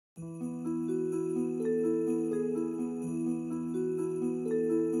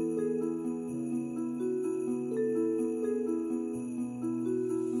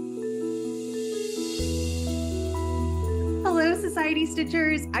Society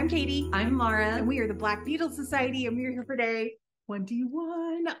Stitchers. I'm Katie. I'm Laura. And we are the Black Beetle Society, and we're here for day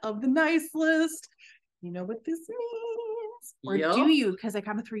 21 of the nice list. You know what this means? Or do you? Because I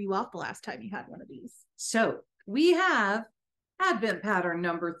kind of threw you off the last time you had one of these. So we have Advent Pattern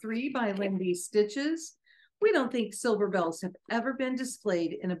number 3 by Lindy Stitches. We don't think silver bells have ever been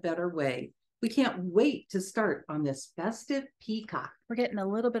displayed in a better way. We can't wait to start on this festive peacock. We're getting a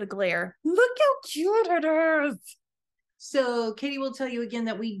little bit of glare. Look how cute it is. So Katie will tell you again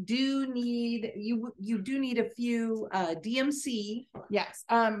that we do need, you do need a few DMC. Yes.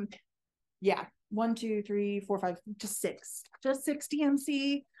 Yeah. 1, 2, 3, 4, 5, just 6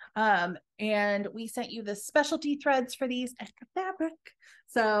 DMC. And we sent you the specialty threads for these extra fabric.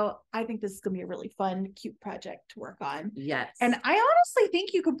 So I think this is gonna be a really fun, cute project to work on. Yes. And I honestly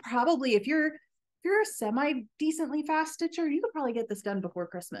think you could probably, if you're a semi decently fast stitcher, you could probably get this done before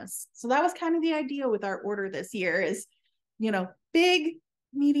Christmas. So that was kind of the idea with our order this year is, you know, big,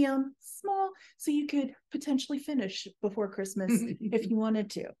 medium, small, so you could potentially finish before Christmas if you wanted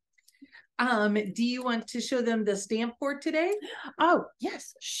to. Do you want to show them the stamp board today? Oh,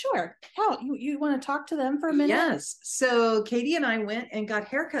 yes, sure. Oh, you want to talk to them for a minute? Yes. So Katie and I went and got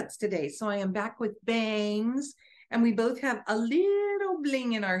haircuts today. So I am back with bangs, and we both have a little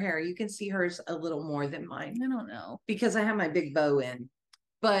bling in our hair. You can see hers a little more than mine. I don't know. Because I have my big bow in.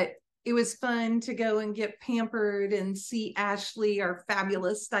 But it was fun to go and get pampered and see Ashley, our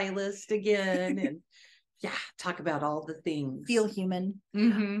fabulous stylist, again. And yeah, talk about all the things. Feel human.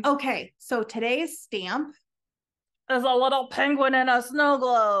 Mm-hmm. Okay, so today's stamp is a little penguin in a snow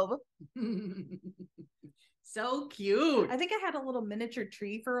globe. So cute. I think I had a little miniature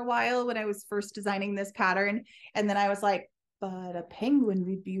tree for a while when I was first designing this pattern. And then I was like, but a penguin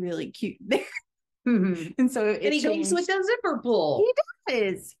would be really cute there. And so and he comes with a zipper pull.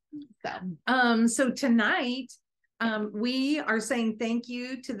 He does. So tonight, we are saying thank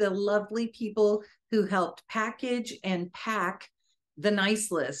you to the lovely people who helped package and pack the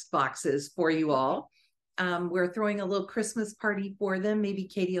nice list boxes for you all. We're throwing a little Christmas party for them. Maybe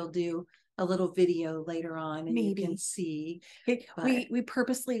Katie will do a little video later on and you can see. We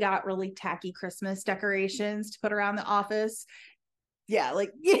purposely got really tacky Christmas decorations to put around the office. Yeah,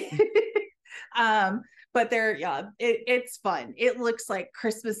 like but they're it's fun. It looks like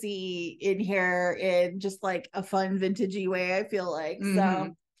Christmassy in here in just like a fun vintagey way, I feel like.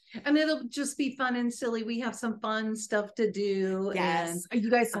 So and it'll just be fun and silly. We have some fun stuff to do. Yes. And you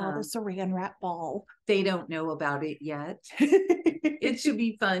guys saw the saran wrap ball. They don't know about it yet. It should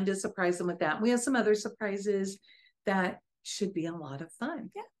be fun to surprise them with that. We have some other surprises that should be a lot of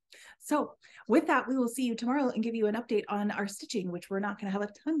fun. Yeah. So with that, we will see you tomorrow and give you an update on our stitching, which we're not going to have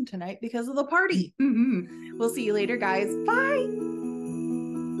a ton tonight because of the party. We'll see you later, guys. Bye.